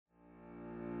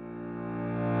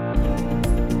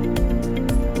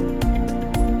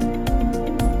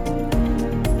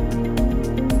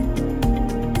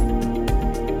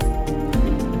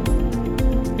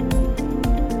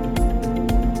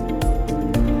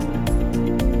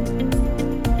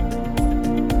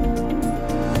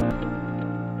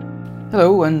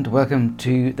Hello and welcome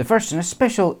to the first in a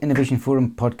special Innovation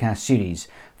Forum podcast series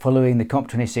following the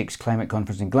COP26 Climate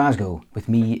Conference in Glasgow with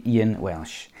me, Ian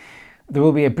Welsh. There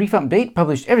will be a brief update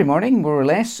published every morning, more or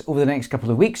less, over the next couple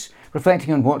of weeks,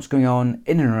 reflecting on what's going on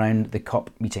in and around the COP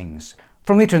meetings.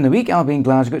 From later in the week, I'll be in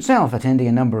Glasgow itself, attending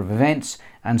a number of events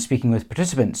and speaking with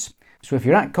participants. So if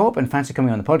you're at COP and fancy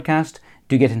coming on the podcast,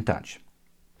 do get in touch.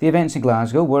 The events in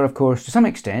Glasgow were, of course, to some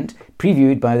extent,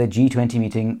 previewed by the G20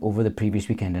 meeting over the previous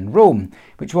weekend in Rome,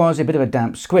 which was a bit of a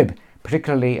damp squib,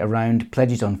 particularly around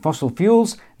pledges on fossil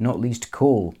fuels, not least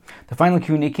coal. The final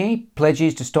communiqué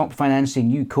pledges to stop financing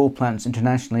new coal plants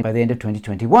internationally by the end of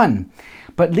 2021.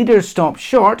 But leaders stopped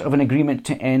short of an agreement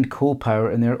to end coal power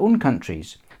in their own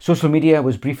countries. Social media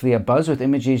was briefly abuzz with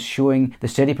images showing the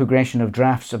steady progression of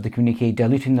drafts of the communiqué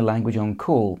diluting the language on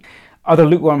coal. Other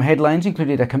lukewarm headlines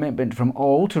included a commitment from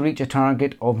all to reach a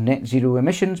target of net zero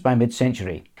emissions by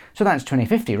mid-century. So that's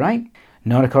 2050, right?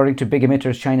 Not according to big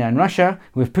emitters China and Russia,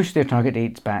 who have pushed their target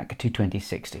dates back to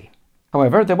 2060.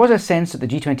 However, there was a sense that the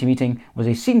G20 meeting was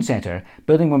a scene setter,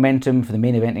 building momentum for the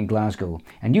main event in Glasgow,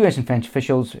 and US and French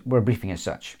officials were briefing as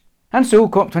such. And so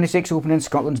COP26 opened in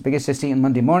Scotland's biggest city on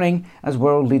Monday morning as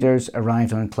world leaders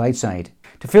arrived on Clydeside.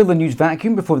 To fill the news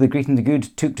vacuum before the great and the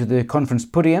good took to the conference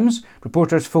podiums,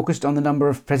 reporters focused on the number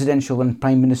of presidential and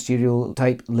prime ministerial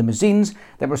type limousines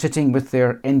that were sitting with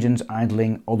their engines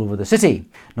idling all over the city.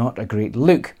 Not a great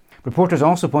look. Reporters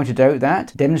also pointed out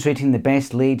that, demonstrating the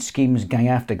best laid schemes gang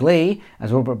after gley,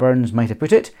 as Robert Burns might have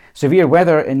put it, severe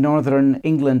weather in northern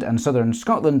England and southern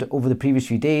Scotland over the previous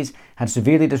few days had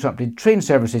severely disrupted train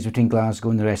services between Glasgow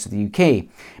and the rest of the UK.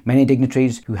 Many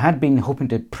dignitaries who had been hoping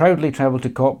to proudly travel to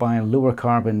COP by lower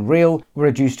carbon rail were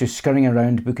reduced to scurrying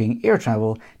around booking air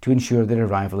travel to ensure their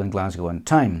arrival in Glasgow on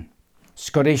time.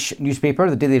 Scottish newspaper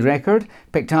The Daily Record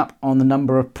picked up on the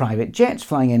number of private jets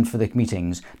flying in for the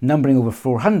meetings, numbering over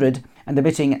 400 and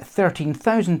emitting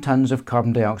 13,000 tonnes of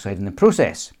carbon dioxide in the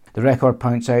process. The Record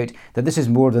points out that this is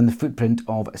more than the footprint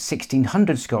of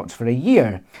 1,600 Scots for a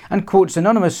year, and quotes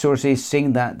anonymous sources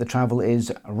saying that the travel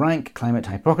is rank climate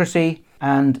hypocrisy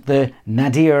and the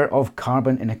nadir of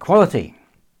carbon inequality.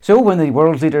 So when the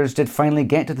world leaders did finally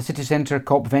get to the city centre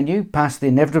COP venue, past the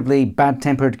inevitably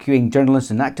bad-tempered queuing journalists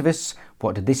and activists,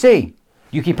 what did they say?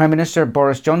 UK Prime Minister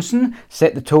Boris Johnson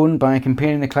set the tone by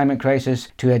comparing the climate crisis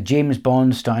to a James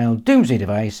Bond-style doomsday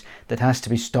device that has to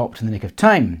be stopped in the nick of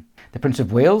time. The Prince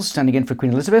of Wales, standing in for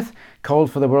Queen Elizabeth,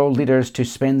 called for the world leaders to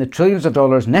spend the trillions of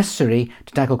dollars necessary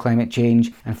to tackle climate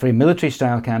change and for a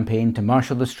military-style campaign to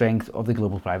marshal the strength of the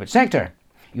global private sector.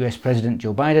 US President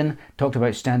Joe Biden talked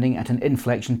about standing at an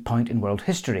inflection point in world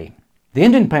history. The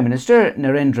Indian Prime Minister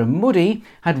Narendra Modi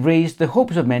had raised the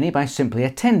hopes of many by simply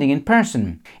attending in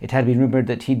person. It had been rumoured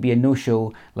that he'd be a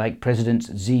no-show like Presidents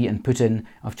Xi and Putin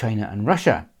of China and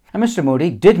Russia. And Mr Modi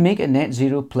did make a net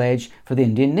zero pledge for the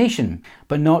Indian nation,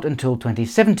 but not until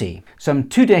 2070, some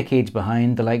 2 decades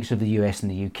behind the likes of the US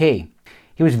and the UK.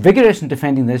 He was vigorous in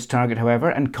defending this target, however,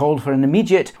 and called for an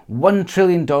immediate $1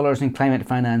 trillion in climate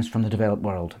finance from the developed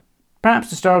world.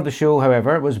 Perhaps the star of the show,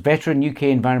 however, was veteran UK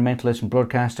environmentalist and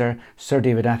broadcaster Sir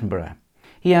David Attenborough.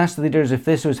 He asked the leaders if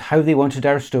this was how they wanted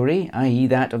our story, i.e.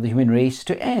 that of the human race,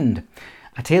 to end.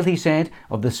 A tale, he said,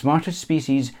 of the smartest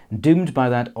species doomed by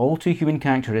that all-too-human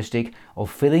characteristic of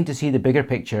failing to see the bigger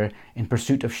picture in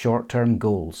pursuit of short-term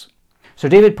goals. Sir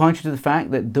David pointed to the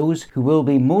fact that those who will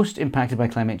be most impacted by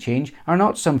climate change are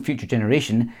not some future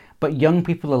generation, but young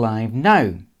people alive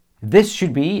now. This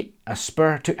should be a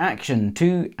spur to action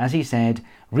to, as he said,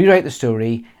 rewrite the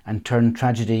story and turn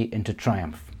tragedy into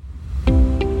triumph.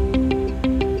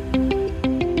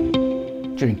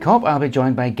 During COP, I'll be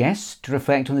joined by guests to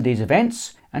reflect on the day's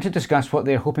events and to discuss what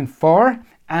they're hoping for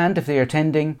and, if they're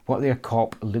attending, what their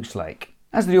COP looks like.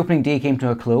 As the opening day came to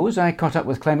a close, I caught up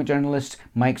with climate journalist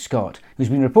Mike Scott, who's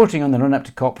been reporting on the run-up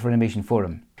to COP for Innovation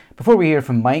Forum. Before we hear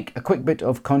from Mike, a quick bit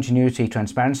of continuity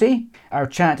transparency. Our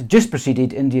chat just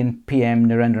preceded Indian PM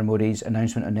Narendra Modi's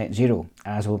announcement on net zero,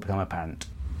 as will become apparent.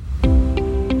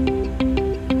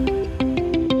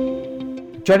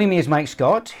 Joining me is Mike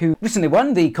Scott, who recently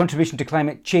won the Contribution to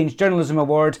Climate Change Journalism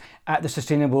Award at the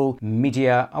Sustainable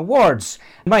Media Awards.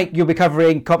 Mike, you'll be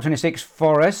covering COP26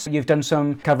 for us. You've done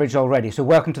some coverage already, so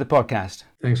welcome to the podcast.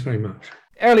 Thanks very much.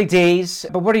 Early days,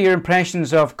 but what are your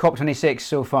impressions of COP26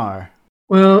 so far?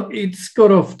 Well, it's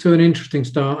got off to an interesting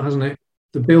start, hasn't it?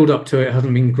 The build-up to it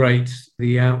hasn't been great.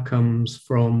 The outcomes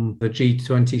from the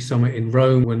G20 summit in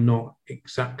Rome were not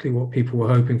exactly what people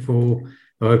were hoping for.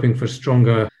 They were hoping for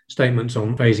stronger statements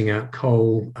on phasing out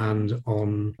coal and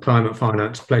on climate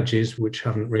finance pledges, which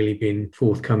haven't really been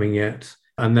forthcoming yet.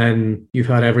 And then you've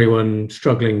had everyone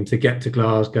struggling to get to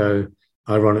Glasgow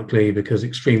ironically, because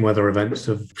extreme weather events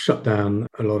have shut down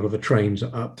a lot of the trains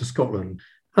up to Scotland.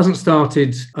 Hasn't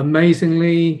started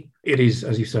amazingly. It is,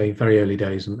 as you say, very early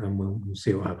days, and we'll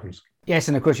see what happens. Yes,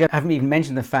 and of course, you haven't even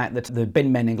mentioned the fact that the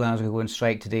bin men in Glasgow go on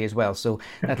strike today as well. So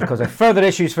that'll cause further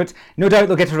issues, but no doubt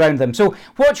they'll get around them. So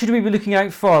what should we be looking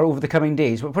out for over the coming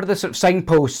days? What are the sort of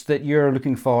signposts that you're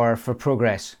looking for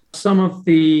progress? Some of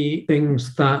the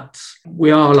things that we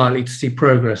are likely to see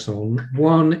progress on,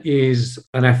 one is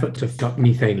an effort to stop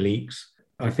methane leaks.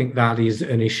 I think that is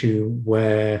an issue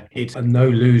where it's a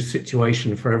no-lose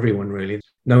situation for everyone, really.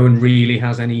 No one really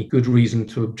has any good reason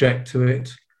to object to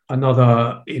it.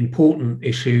 Another important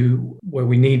issue where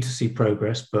we need to see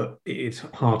progress, but it's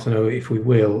hard to know if we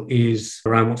will, is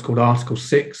around what's called Article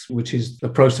 6, which is the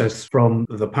process from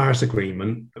the Paris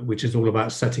Agreement, which is all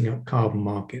about setting up carbon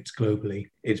markets globally.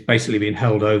 It's basically been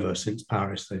held over since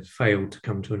Paris. They've failed to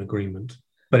come to an agreement.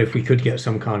 But if we could get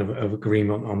some kind of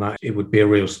agreement on that, it would be a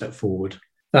real step forward.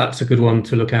 That's a good one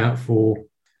to look out for.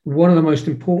 One of the most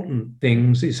important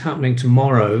things is happening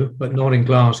tomorrow, but not in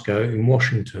Glasgow, in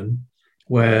Washington,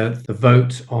 where the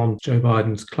vote on Joe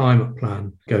Biden's climate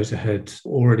plan goes ahead.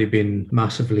 Already been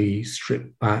massively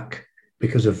stripped back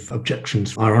because of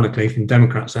objections, ironically, from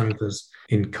Democrat senators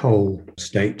in coal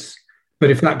states. But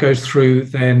if that goes through,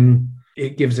 then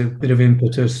it gives a bit of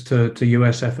impetus to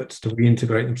US efforts to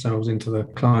reintegrate themselves into the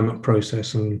climate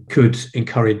process and could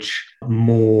encourage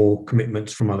more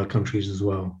commitments from other countries as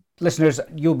well. Listeners,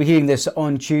 you'll be hearing this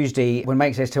on Tuesday. When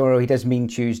Mike says tomorrow, he does mean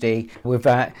Tuesday.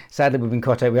 Sadly, we've been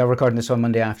caught out. We are recording this on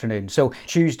Monday afternoon. So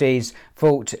Tuesday's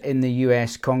vote in the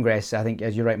US Congress, I think,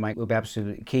 as you're right, Mike, will be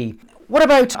absolutely key. What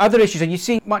about other issues? Are you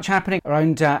seeing much happening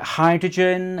around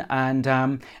hydrogen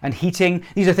and heating?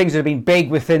 These are things that have been big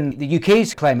within the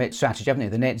UK's climate strategy, haven't they?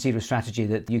 The net zero strategy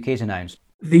that the UK's announced.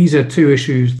 These are two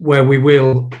issues where we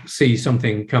will see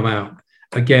something come out.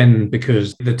 Again,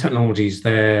 because the technology's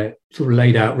there, sort of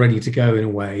laid out, ready to go in a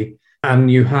way. And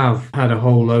you have had a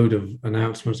whole load of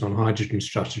announcements on hydrogen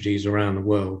strategies around the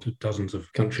world. Dozens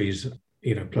of countries,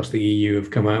 plus the EU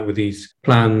have come out with these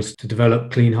plans to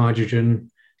develop clean hydrogen.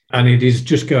 And it is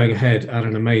just going ahead at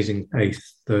an amazing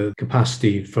pace. The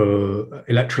capacity for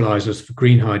electrolyzers for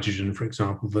green hydrogen, for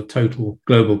example, the total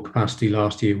global capacity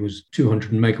last year was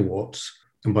 200 megawatts.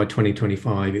 And by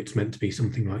 2025, it's meant to be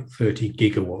something like 30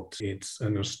 gigawatts. It's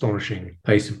an astonishing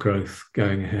pace of growth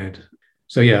going ahead.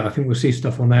 So yeah, I think we'll see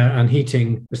stuff on there. And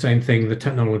heating, the same thing, the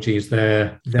technology is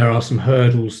there. There are some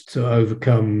hurdles to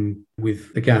overcome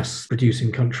with the gas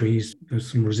producing countries.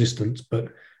 There's some resistance, but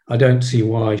I don't see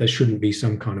why there shouldn't be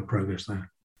some kind of progress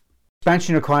there.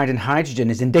 Expansion required in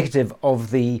hydrogen is indicative of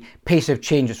the pace of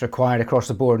change that's required across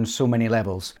the board on so many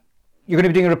levels. You're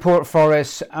going to be doing a report for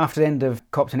us after the end of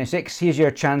COP26. Here's your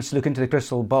chance to look into the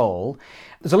crystal ball.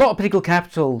 There's a lot of political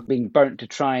capital being burnt to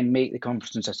try and make the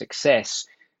conference a success.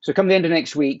 So come the end of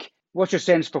next week, what's your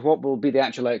sense for what will be the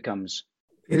actual outcomes?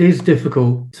 It is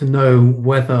difficult to know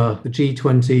whether the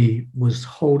G20 was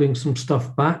holding some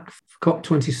stuff back for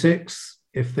COP26,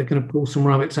 if they're going to pull some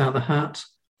rabbits out of the hat,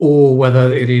 or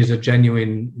whether it is a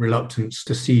genuine reluctance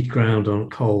to cede ground on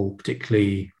coal,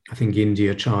 particularly I think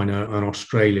India, China and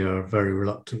Australia are very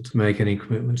reluctant to make any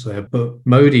commitments there. But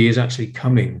Modi is actually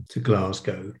coming to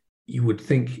Glasgow. You would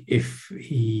think if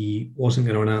he wasn't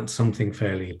going to announce something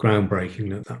fairly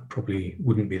groundbreaking, that probably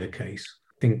wouldn't be the case.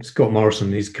 I think Scott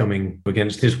Morrison is coming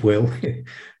against his will,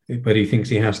 but he thinks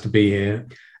he has to be here.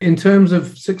 In terms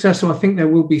of success, I think there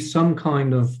will be some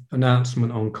kind of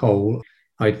announcement on coal.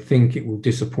 I think it will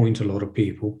disappoint a lot of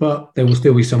people, but there will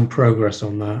still be some progress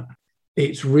on that.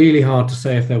 It's really hard to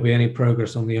say if there'll be any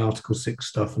progress on the Article 6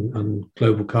 stuff and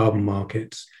global carbon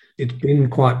markets. It's been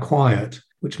quite quiet,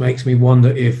 which makes me wonder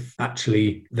if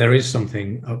actually there is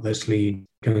something up their sleeve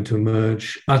going to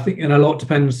emerge. I think, and a lot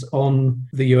depends on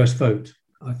the US vote.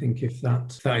 I think if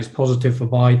that is positive for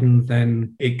Biden,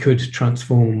 then it could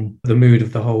transform the mood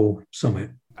of the whole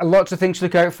summit. Lots of things to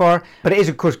look out for, but it is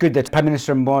of course good that Prime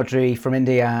Minister Modi from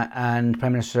India and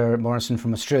Prime Minister Morrison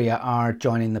from Australia are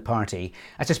joining the party.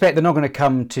 I suspect they're not going to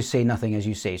come to say nothing, as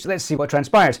you say, so let's see what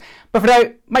transpires. But for now,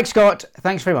 Mike Scott,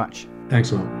 thanks very much.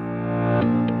 Thanks a lot.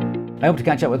 I hope to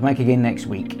catch up with Mike again next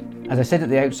week. As I said at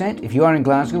the outset, if you are in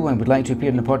Glasgow and would like to appear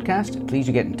in the podcast, please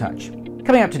do get in touch.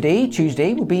 Coming up today,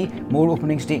 Tuesday, will be more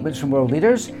opening statements from world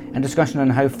leaders and discussion on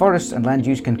how forests and land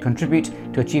use can contribute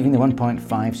to achieving the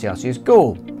 1.5 Celsius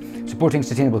goal, supporting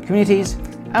sustainable communities,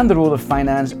 and the role of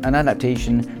finance and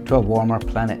adaptation to a warmer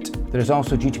planet. There is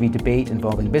also due to be debate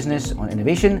involving business on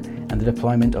innovation and the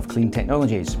deployment of clean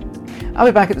technologies. I'll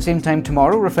be back at the same time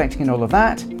tomorrow reflecting on all of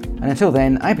that, and until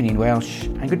then, I've been Ian Welsh,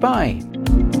 and goodbye.